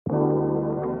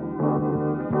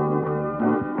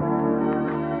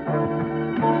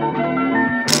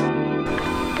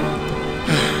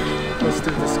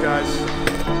Let's do this, guys.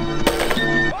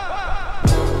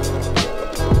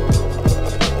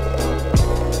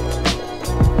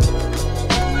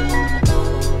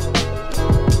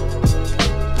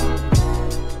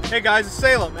 Hey guys, it's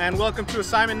Salem and welcome to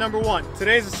assignment number 1.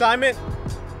 Today's assignment,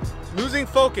 losing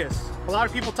focus. A lot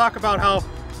of people talk about how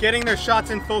getting their shots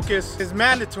in focus is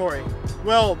mandatory.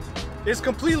 Well, it's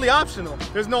completely optional.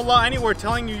 There's no law anywhere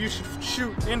telling you should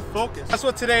shoot in focus. That's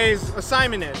what today's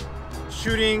assignment is,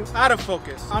 shooting out of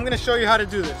focus. I'm gonna show you how to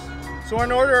do this. So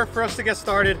in order for us to get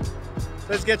started,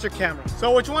 let's get your camera.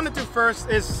 So what you want to do first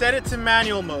is set it to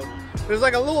manual mode. There's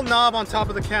like a little knob on top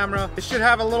of the camera. It should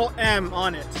have a little M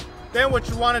on it. Then what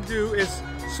you want to do is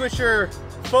switch your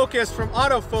focus from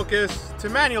autofocus to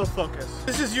manual focus.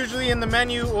 This is usually in the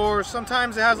menu, or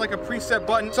sometimes it has like a preset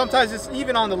button. Sometimes it's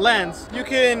even on the lens. You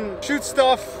can shoot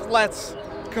stuff that's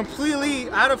completely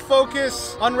out of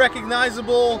focus,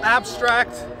 unrecognizable,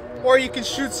 abstract, or you can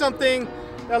shoot something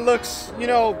that looks, you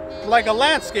know, like a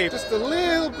landscape, just a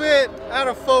little bit out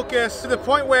of focus to the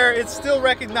point where it's still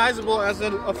recognizable as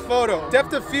a photo.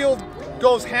 Depth of field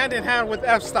goes hand in hand with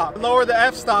f-stop. The lower the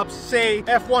f-stops, say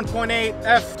f1.8,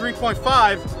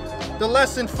 f3.5, the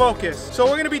less in focus. So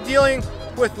we're gonna be dealing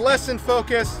with less in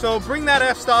focus, so bring that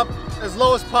f-stop as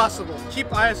low as possible. Keep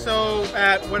ISO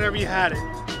at whatever you had it,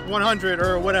 100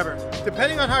 or whatever.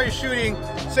 Depending on how you're shooting,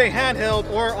 say handheld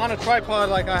or on a tripod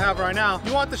like I have right now,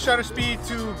 you want the shutter speed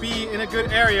to be in a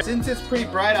good area. Since it's pretty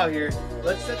bright out here,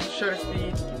 let's set the shutter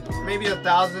speed maybe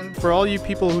 1,000. For all you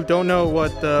people who don't know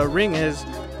what the ring is,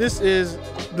 this is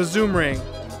the zoom ring,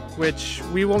 which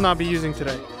we will not be using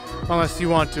today, unless you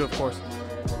want to, of course.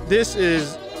 This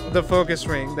is the focus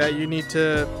ring that you need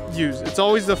to use. It's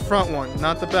always the front one,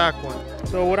 not the back one.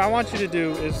 So what I want you to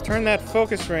do is turn that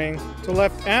focus ring to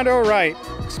left and or right,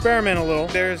 experiment a little.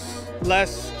 There's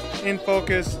less in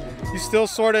focus. You still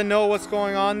sort of know what's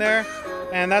going on there,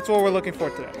 and that's what we're looking for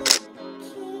today.